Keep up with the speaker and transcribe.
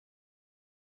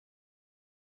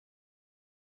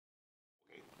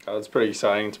It's pretty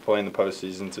exciting to play in the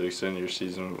postseason, to extend your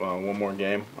season one more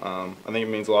game. I think it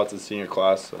means a lot to the senior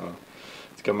class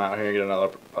to come out here and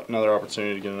get another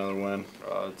opportunity to get another win.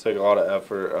 Take a lot of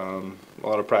effort, a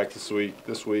lot of practice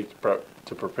this week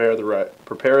to prepare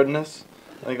preparedness.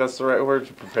 I think that's the right word,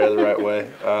 to prepare the right way.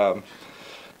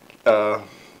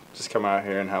 Just come out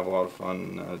here and have a lot of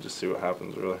fun and just see what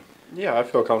happens, really. Yeah, I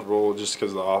feel comfortable just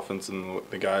because of the offense and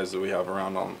the guys that we have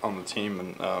around on the team.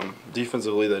 And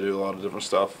defensively, they do a lot of different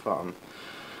stuff.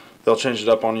 They'll change it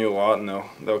up on you a lot, and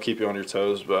they'll keep you on your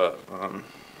toes. But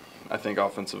I think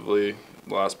offensively,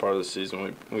 the last part of the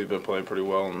season, we've been playing pretty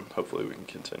well, and hopefully we can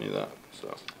continue that.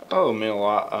 So, it means a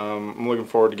lot. I'm looking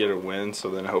forward to get a win, so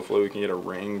then hopefully we can get a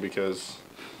ring, because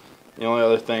the only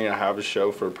other thing I have to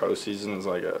show for postseason is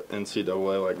like a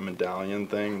NCAA like medallion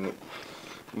thing.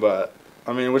 But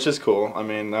I mean, which is cool. I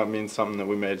mean, that means something that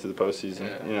we made to the postseason.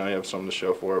 Yeah. You know, you have something to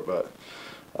show for it, but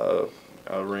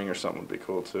a ring or something would be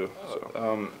cool too.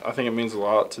 So, I think it means a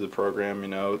lot to the program, you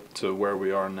know, to where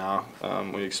we are now.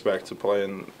 We expect to play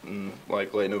in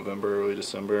like late November, early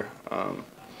December.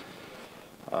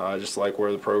 I just like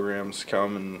where the program's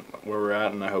come and where we're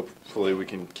at, and hopefully we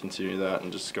can continue that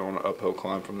and just go on an uphill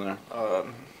climb from there.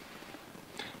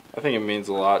 I think it means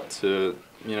a lot to,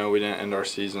 you know, we didn't end our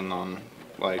season on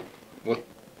like with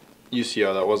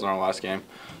UCO. That wasn't our last game.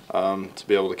 To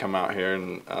be able to come out here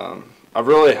and I've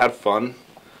really had fun.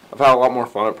 I've had a lot more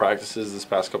fun at practices this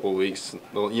past couple of weeks.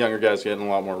 The younger guys getting a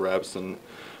lot more reps, and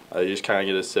you just kind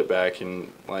of get to sit back and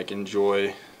like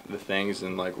enjoy the things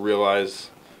and like realize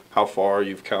how far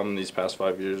you've come these past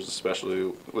 5 years,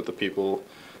 especially with the people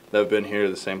that have been here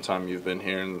the same time you've been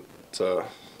here. And to,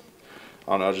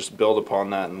 I don't know, just build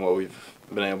upon that, and what we've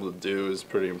been able to do is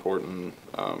pretty important.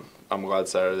 I'm glad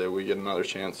Saturday we get another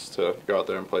chance to go out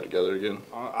there and play together again.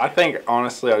 I think,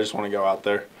 honestly, I just want to go out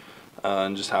there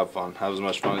and just have fun, have as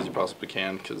much fun as you possibly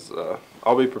can, because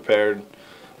I'll be prepared.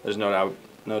 There's no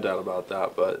doubt about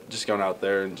that, but just going out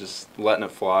there and just letting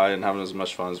it fly and having as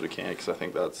much fun as we can, because I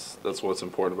think that's what's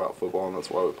important about football, and that's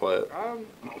why we play it.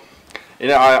 You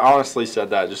know, I honestly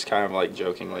said that just kind of like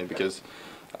jokingly, because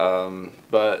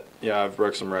but yeah, I've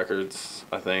broke some records.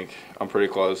 I think I'm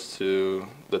pretty close to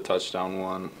the touchdown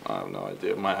one. I have no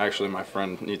idea. My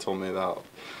friend, he told me that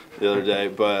the other day,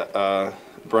 but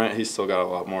Brent, he's still got a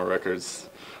lot more records,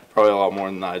 probably a lot more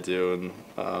than I do, and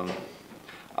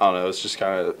I don't know, it's just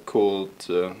kind of cool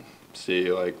to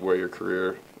see like where your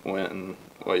career went and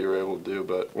what you were able to do,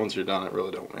 but once you're done, it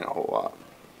really don't mean a whole lot.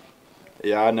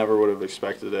 Yeah, I never would have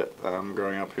expected it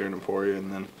growing up here in Emporia,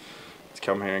 and then to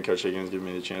come here and Coach Higgins give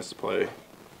me the chance to play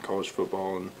college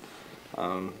football,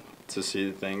 and to see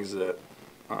the things that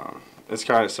it's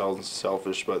kind of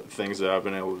selfish, but the things that I've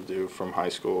been able to do from high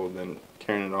school and then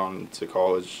carrying it on to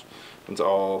college and to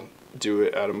all do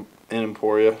it in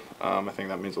Emporia, I think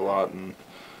that means a lot, and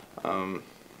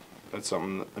that's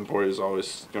something that Emporia is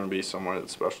always going to be somewhere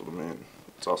that's special to me, and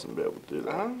it's awesome to be able to do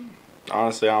that.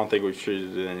 Honestly, I don't think we've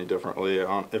treated it any differently.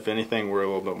 If anything, we're a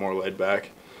little bit more laid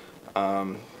back.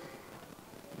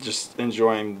 Just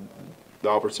enjoying the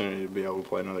opportunity to be able to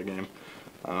play another game.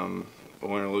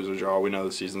 Win or lose or draw, we know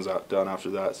the season's done after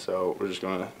that, so we're just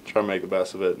going to try to make the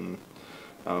best of it and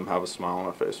have a smile on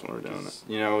our face when we're doing it.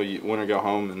 You know, you win or go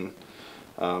home,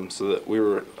 and so that we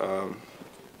were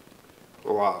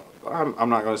a lot. I'm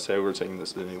not going to say we're taking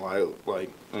this any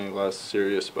less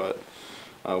serious, but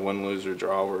win, lose or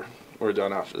draw, we're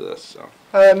done after this. So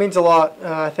it means a lot.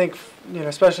 I think, you know,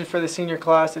 especially for the senior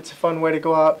class, it's a fun way to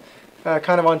go out,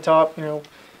 kind of on top. You know,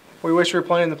 we wish we were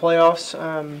playing in the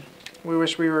playoffs. We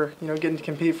wish we were, you know, getting to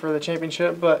compete for the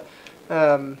championship. But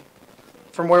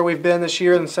from where we've been this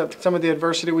year and some of the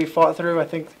adversity we fought through, I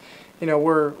think, you know,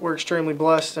 we're extremely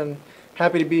blessed and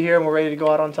happy to be here, and we're ready to go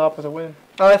out on top with a win.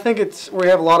 I think we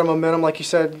have a lot of momentum, like you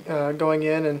said, going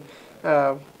in,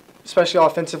 and especially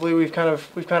offensively, we've kind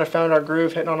of found our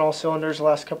groove, hitting on all cylinders the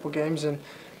last couple of games, and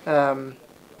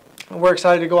we're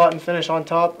excited to go out and finish on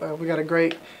top. We got a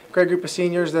great group of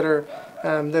seniors that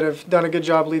have done a good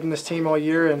job leading this team all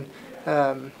year,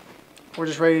 and we're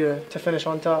just ready to finish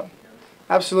on top.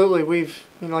 Absolutely, you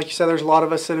know, like you said, there's a lot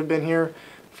of us that have been here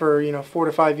for 4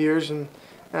 to 5 years, and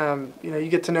you know, you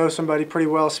get to know somebody pretty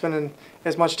well, spending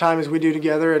as much time as we do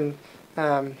together, and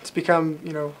it's become,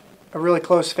 you know, a really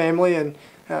close family, and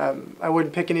I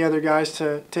wouldn't pick any other guys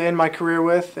to end my career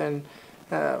with, and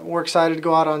we're excited to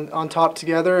go out on top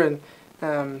together, and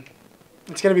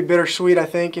it's going to be bittersweet, I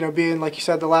think, you know, being, like you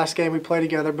said, the last game we play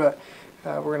together, but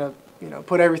we're going to, you know,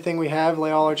 put everything we have,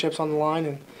 lay all our chips on the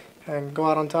line, and go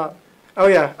out on top. Oh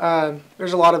yeah,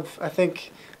 there's I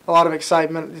think a lot of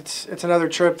excitement. It's another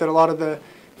trip that a lot of the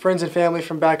friends and family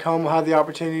from back home will have the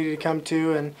opportunity to come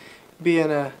to, and be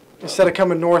instead of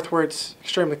coming north where it's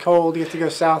extremely cold, you get to go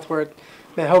south where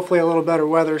hopefully a little better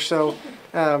weather. So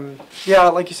yeah,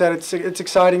 like you said, it's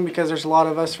exciting because there's a lot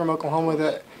of us from Oklahoma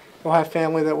that will have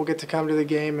family that will get to come to the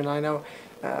game, and I know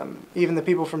even the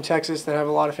people from Texas that have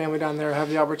a lot of family down there have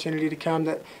the opportunity to come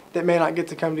that may not get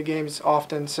to come to games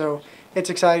often. So it's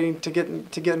exciting to get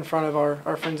in front of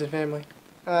our friends and family.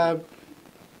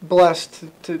 Blessed,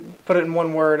 to put it in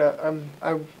one word.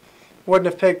 I wouldn't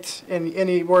have picked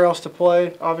anywhere else to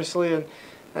play, obviously,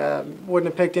 and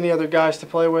wouldn't have picked any other guys to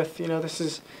play with. You know, this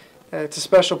is it's a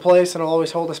special place, and it'll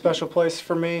always hold a special place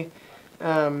for me.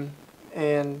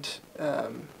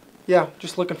 Yeah,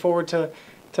 just looking forward to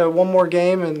one more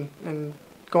game and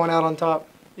going out on top.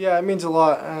 Yeah, it means a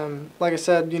lot. Like I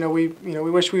said, we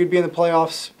wish we would be in the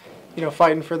playoffs,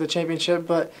 fighting for the championship,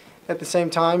 but at the same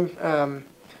time,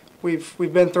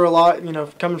 we've been through a lot.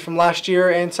 Coming from last year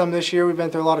and some this year, we've been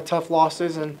through a lot of tough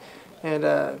losses, and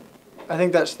I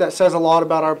think that says a lot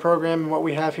about our program and what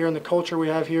we have here and the culture we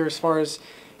have here, as far as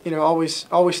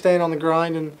always staying on the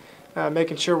grind and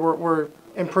making sure we're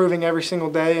improving every single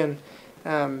day. And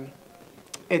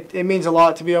it means a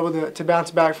lot to be able to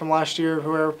bounce back from last year,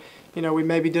 where we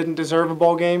maybe didn't deserve a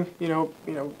bowl game.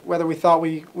 Whether we thought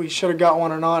we should have got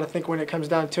one or not, I think when it comes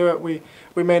down to it, we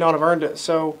may not have earned it.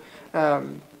 So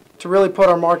to really put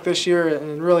our mark this year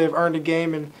and really have earned a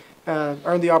game and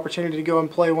earned the opportunity to go and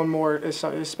play one more is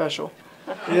special.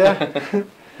 Yeah.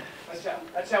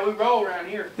 That's how we roll around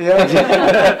here.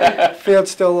 Yeah. Field's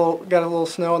still got a little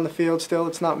snow on the field still.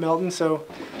 It's not melting, so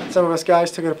some of us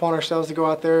guys took it upon ourselves to go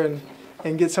out there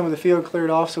and get some of the field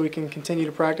cleared off so we can continue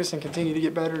to practice and continue to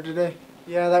get better today.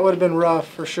 Yeah, that would have been rough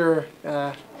for sure.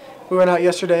 We went out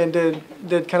yesterday and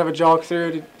did kind of a jog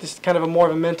through, just kind of more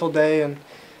of a mental day, and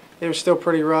it was still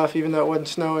pretty rough even though it wasn't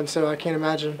snowing, so I can't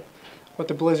imagine what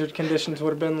the blizzard conditions would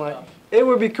have been like. It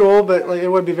would be cool, but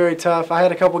it would be very tough. I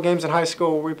had a couple games in high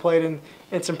school where we played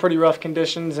in some pretty rough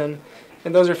conditions, and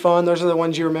those are fun. Those are the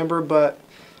ones you remember, but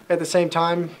at the same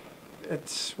time,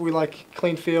 we like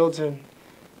clean fields and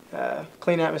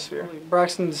clean atmosphere.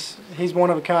 He's one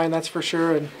of a kind, that's for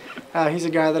sure, and he's a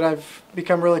guy that I've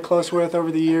become really close with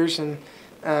over the years, and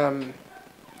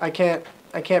I can't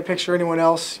picture anyone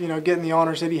else, getting the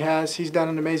honors that he has. He's done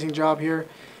an amazing job here.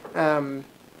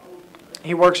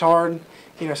 He works hard.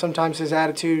 Sometimes his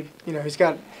attitude, he's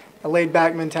got a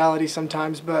laid-back mentality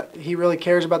sometimes, but he really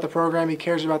cares about the program. He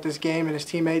cares about this game and his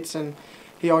teammates, and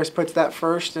he always puts that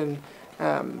first. And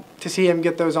to see him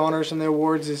get those honors and the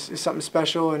awards is something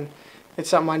special, and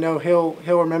it's something I know he'll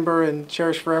remember and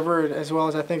cherish forever, as well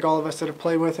as I think all of us that have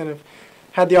played with and have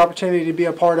had the opportunity to be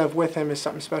a part of with him is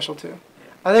something special too.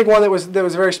 I think one that was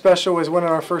very special was winning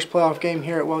our first playoff game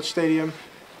here at Welch Stadium.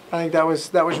 I think that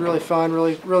was really fun,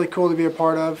 really cool to be a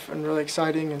part of, and really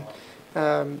exciting.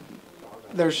 And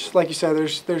there's, like you said,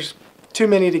 there's too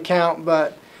many to count,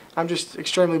 but I'm just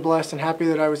extremely blessed and happy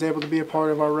that I was able to be a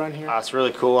part of our run here. It's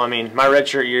really cool. I mean, my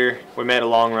redshirt year, we made a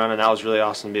long run, and that was really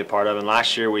awesome to be a part of. And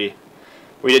last year we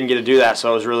didn't get to do that,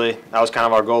 so that was kind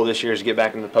of our goal this year, is to get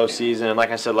back into the postseason. And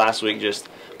like I said last week, just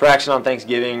practicing on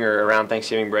Thanksgiving or around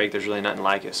Thanksgiving break, there's really nothing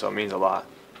like it, so it means a lot.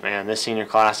 Man, this senior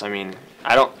class, I mean,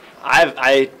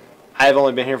 I've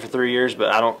only been here for 3 years, but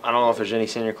I don't know if there's any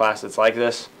senior class that's like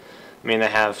this. I mean, they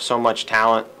have so much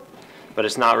talent, but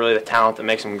it's not really the talent that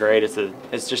makes them great.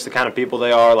 It's just the kind of people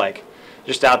they are, like,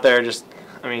 just out there.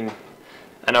 I mean,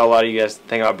 I know a lot of you guys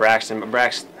think about Braxton, but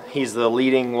Braxton, he's the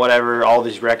leading whatever, all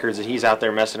these records that he's out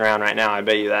there messing around right now. I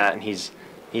bet you that, and he's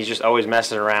just always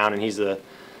messing around, and he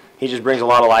just brings a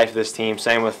lot of life to this team.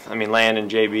 Same with, Landon,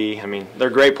 JB. They're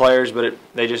great players, but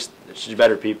it's just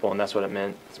better people, and that's what it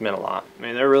meant. It's meant a lot.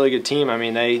 They're a really good team.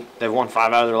 They've won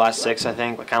 5 out of their last 6, I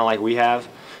think, kind of like we have.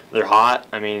 They're hot.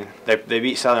 They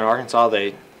beat Southern Arkansas.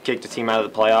 They kicked a team out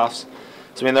of the playoffs.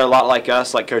 So, they're a lot like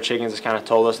us, like Coach Higgins has kind of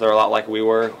told us. They're a lot like we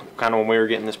were kind of when we were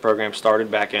getting this program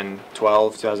started back in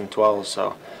 2012.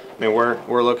 So,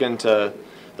 we're looking to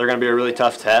 – they're going to be a really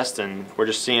tough test, and we're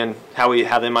just seeing how the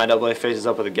MIAA faces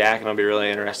up with the GAC, and it'll be really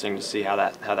interesting to see how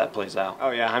that plays out.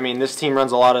 Oh yeah, this team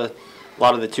runs a lot of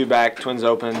the two-back, twins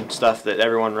open stuff that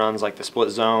everyone runs, like the split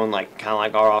zone, kind of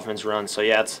like our offense runs. So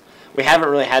yeah, we haven't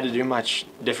really had to do much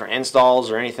different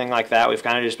installs or anything like that. We've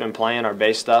kind of just been playing our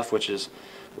base stuff, which is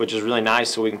really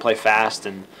nice, so we can play fast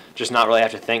and just not really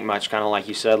have to think much. Kind of like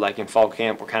you said, like in fall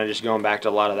camp, we're kind of just going back to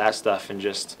a lot of that stuff and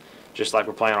just like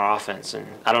we're playing our offense. And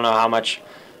I don't know how much.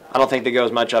 I don't think they go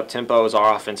as much up tempo as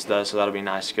our offense does, so that'll be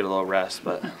nice to get a little rest.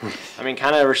 But kind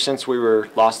of ever since we were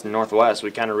lost in Northwest,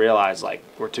 we kind of realized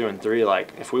we're 2-3.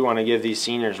 If we want to give these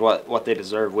seniors what they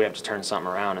deserve, we have to turn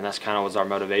something around, and that's kind of was our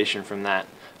motivation from that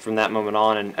moment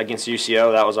on. And against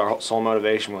UCO, that was our sole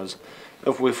motivation, was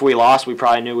if we lost, we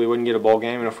probably knew we wouldn't get a bowl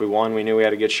game, and if we won, we knew we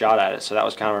had a good shot at it. So that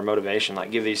was kind of our motivation,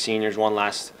 like give these seniors one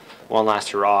last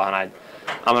hurrah. And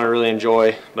I'm going to really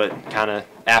enjoy, but kind of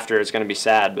after it's going to be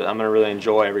sad, but I'm going to really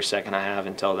enjoy every second I have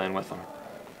until then with them.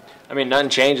 I mean, nothing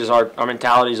changes. Our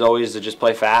mentality is always to just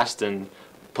play fast and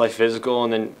play physical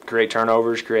and then create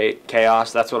turnovers, create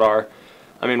chaos. That's what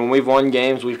I mean, when we've won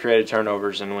games, we've created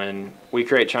turnovers, and when we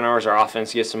create turnovers, our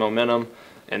offense gets some momentum,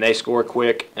 and they score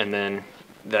quick, and then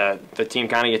the team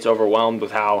kind of gets overwhelmed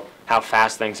with how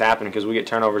fast things happen because we get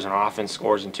turnovers and our offense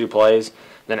scores in 2 plays,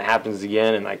 then it happens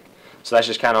again, and so that's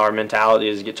just kind of our mentality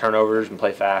is to get turnovers and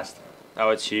play fast.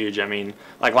 Oh, it's huge. I mean,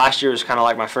 like last year was kind of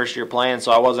like my first year playing,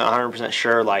 so I wasn't 100%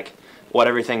 sure like what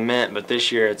everything meant, but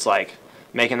this year it's like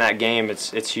making that game,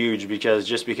 it's huge because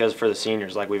for the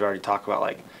seniors, like we've already talked about,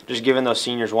 like just giving those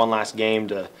seniors one last game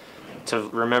to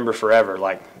remember forever.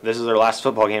 Like this is their last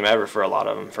football game ever for a lot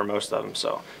of them, for most of them.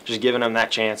 So just giving them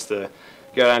that chance to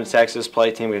go down to Texas, play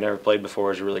a team we've never played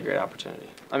before is a really great opportunity.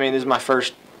 I mean, this is my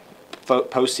first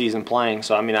postseason playing,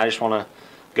 so I mean, I just want to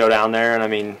go down there and I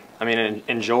mean,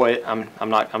 enjoy it. I'm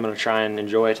going to try and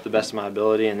enjoy it to the best of my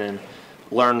ability and then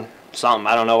learn something.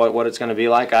 I don't know what it's going to be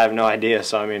like. I have no idea.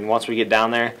 So I mean, once we get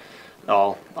down there,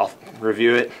 I'll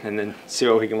review it and then see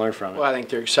what we can learn from it. Well, I think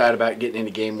they're excited about getting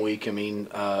into game week. I mean,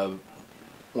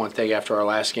 one thing after our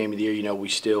last game of the year, you know, we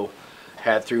still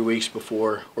had 3 weeks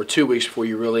before, or 2 weeks before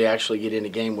you really actually get into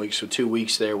game week. So 2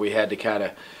 weeks there, we had to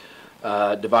kind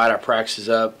of divide our practices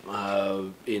up.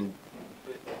 You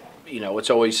know, it's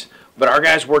always, but our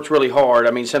guys worked really hard.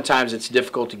 I mean, sometimes it's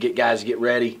difficult to get guys to get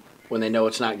ready when they know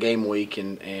it's not game week,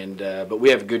 but we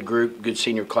have a good group, good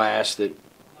senior class that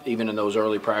even in those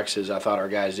early practices, I thought our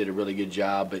guys did a really good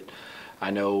job. But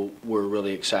I know we're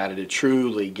really excited to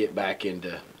truly get back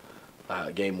into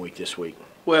game week this week.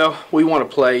 Well, we want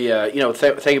to play. You know,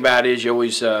 thing about it is you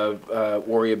always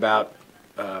worry about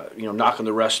you know, knocking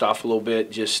the rust off a little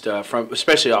bit, just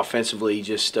especially offensively,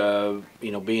 just you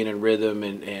know, being in rhythm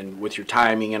and with your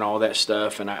timing and all that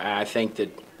stuff. And I think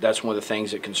that's one of the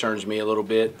things that concerns me a little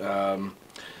bit. And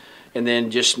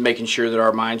then just making sure that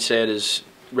our mindset is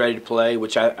ready to play,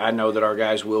 which I know that our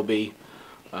guys will be,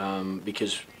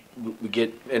 because we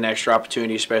get an extra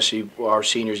opportunity, especially our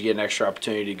seniors get an extra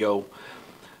opportunity to go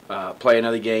play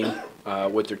another game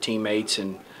with their teammates.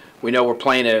 And we know we're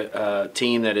playing a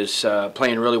team that is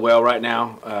playing really well right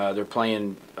now. They're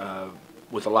playing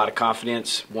with a lot of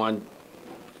confidence. One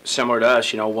similar to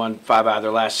us, you know, won 5 out of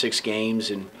their last 6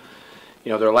 games, and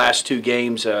you know, their last 2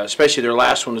 games, especially their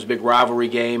last one was a big rivalry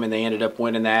game, and they ended up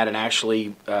winning that. And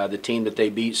actually, the team that they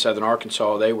beat, Southern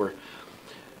Arkansas, the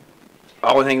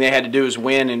only thing they had to do is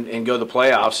win and go to the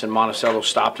playoffs, and Monticello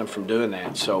stopped them from doing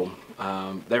that. So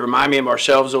they remind me of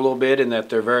ourselves a little bit in that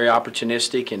they're very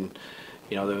opportunistic, and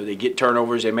you know, they get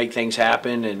turnovers, they make things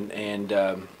happen, and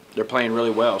they're playing really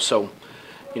well. So,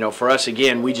 you know, for us,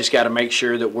 again, we just got to make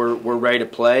sure that we're ready to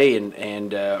play,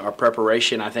 and our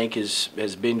preparation, I think,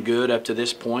 has been good up to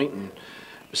this point. And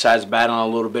besides battling a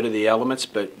little bit of the elements,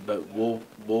 but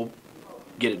we'll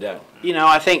get it done. You know,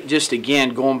 I think just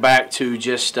again going back to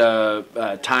just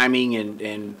timing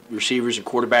and receivers and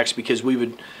quarterbacks, because we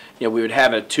would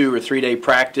have a 2 or 3 day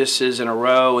practices in a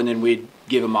row, and then we'd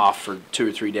give them off for 2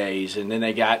 or 3 days, and then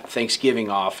they got Thanksgiving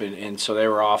off, and so they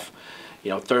were off. You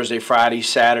know, Thursday, Friday,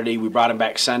 Saturday. We brought them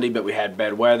back Sunday, but we had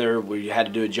bad weather. We had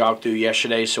to do a jog through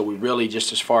yesterday, so we really,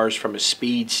 just as far as from a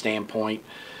speed standpoint,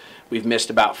 we've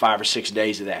missed about 5 or 6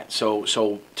 days of that.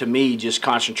 So to me, just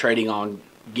concentrating on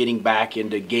getting back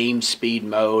into game speed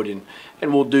mode, and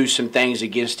we'll do some things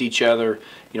against each other,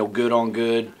 you know, good on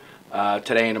good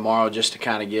today and tomorrow, just to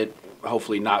kind of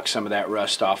hopefully knock some of that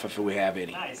rust off if we have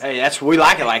any. Nice. Hey, we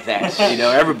like it like that, you know,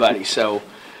 everybody. So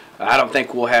I don't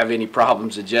think we'll have any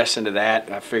problems adjusting to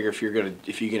that. I figure if you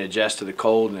can adjust to the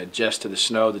cold and adjust to the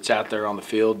snow that's out there on the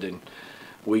field, then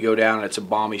we go down and it's a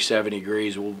balmy 70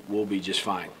 degrees, we'll be just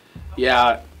fine.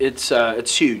 Yeah,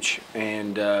 it's huge,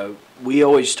 and we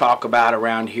always talk about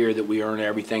around here that we earn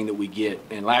everything that we get.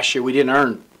 And last year we didn't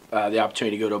earn the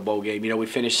opportunity to go to a bowl game. You know, we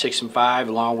finished 6-5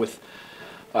 along with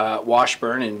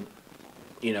Washburn, and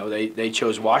you know, they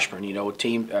chose Washburn. You know, a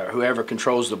team, whoever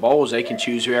controls the bowls, they can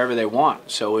choose whoever they want.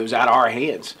 So it was out of our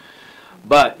hands.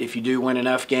 But if you do win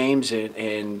enough games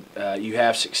and you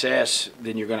have success,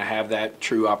 then you're going to have that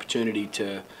true opportunity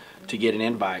to get an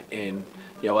invite. And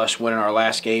you know, us winning our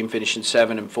last game, finishing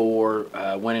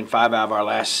 7-4, winning 5 out of our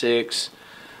last 6,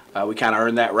 we kind of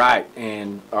earned that right.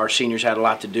 And our seniors had a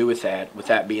lot to do with that. With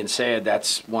that being said,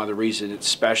 that's one of the reasons it's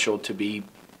special to be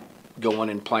going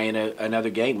and playing another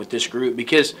game with this group,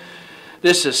 because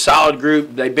this is a solid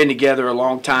group. They've been together a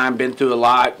long time, been through a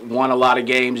lot, won a lot of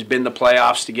games, been to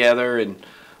playoffs together, and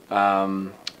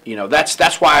You know,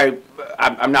 that's why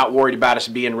I'm not worried about us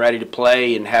being ready to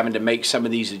play and having to make some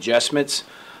of these adjustments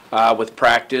with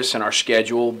practice and our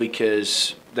schedule,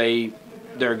 because they're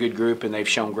a good group and they've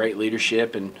shown great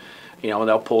leadership, and you know,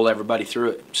 they'll pull everybody through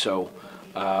it. So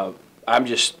I'm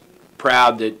just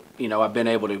proud that, you know, I've been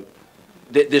able to,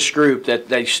 this group, that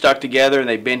they stuck together and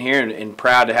they've been here, and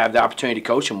proud to have the opportunity to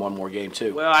coach them one more game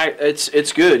too. Well,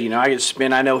 it's good. You know, I get to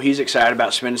spend, I know he's excited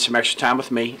about spending some extra time with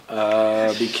me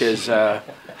because I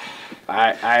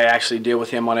actually deal with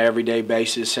him on an everyday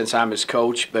basis since I'm his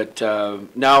coach. But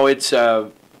no, it's it'll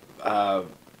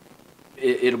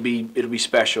be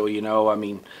special. You know, I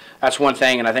mean, that's one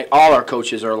thing, and I think all our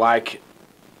coaches are like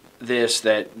this,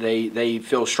 that they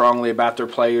feel strongly about their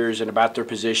players and about their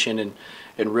position, and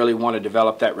really want to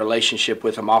develop that relationship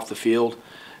with them off the field.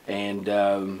 And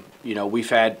you know, we've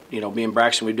had, you know, me and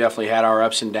Braxton, we've definitely had our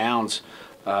ups and downs,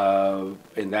 and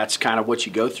that's kind of what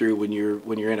you go through when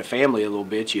you're in a family a little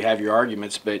bit. You have your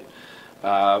arguments, but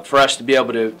for us to be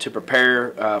able to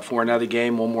prepare for another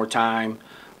game one more time,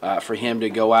 for him to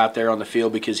go out there on the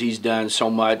field, because he's done so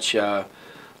much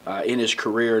in his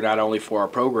career, not only for our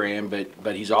program,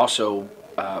 but he's also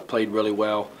played really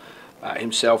well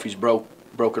himself. He's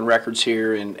broken records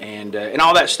here, and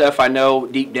all that stuff. I know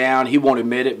deep down he won't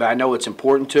admit it, but I know it's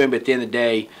important to him. But at the end of the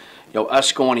day, you know,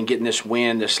 us going and getting this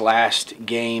win, this last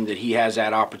game, that he has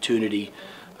that opportunity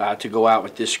to go out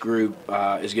with this group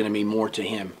is going to mean more to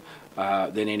him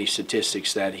than any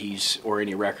statistics that or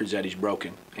any records that he's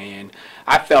broken. And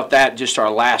I felt that just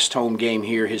our last home game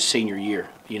here, his senior year.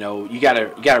 You know, you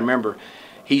gotta remember,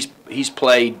 he's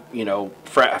played, you know,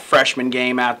 a freshman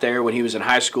game out there when he was in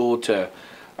high school, to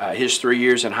his 3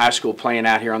 years in high school playing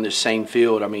out here on this same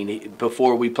field. I mean,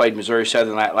 before we played Missouri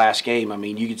Southern that last game, I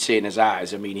mean, you could see it in his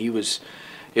eyes. I mean,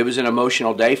 it was an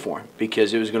emotional day for him,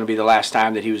 because it was going to be the last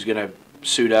time that he was going to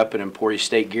suit up in Emporia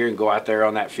State gear and go out there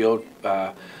on that field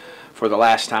for the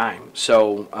last time.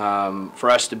 So for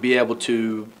us to be able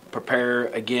to prepare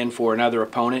again for another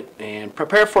opponent, and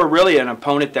prepare for really an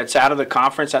opponent that's out of the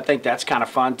conference, I think that's kind of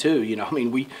fun too. You know, I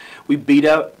mean, we beat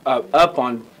up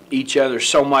on each other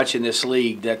so much in this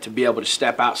league, that to be able to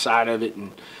step outside of it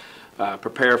and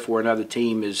prepare for another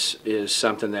team is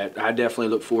something that I definitely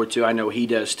look forward to. I know he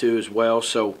does too as well.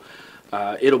 So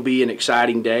it'll be an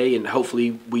exciting day, and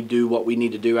hopefully we do what we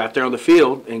need to do out there on the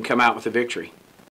field and come out with a victory.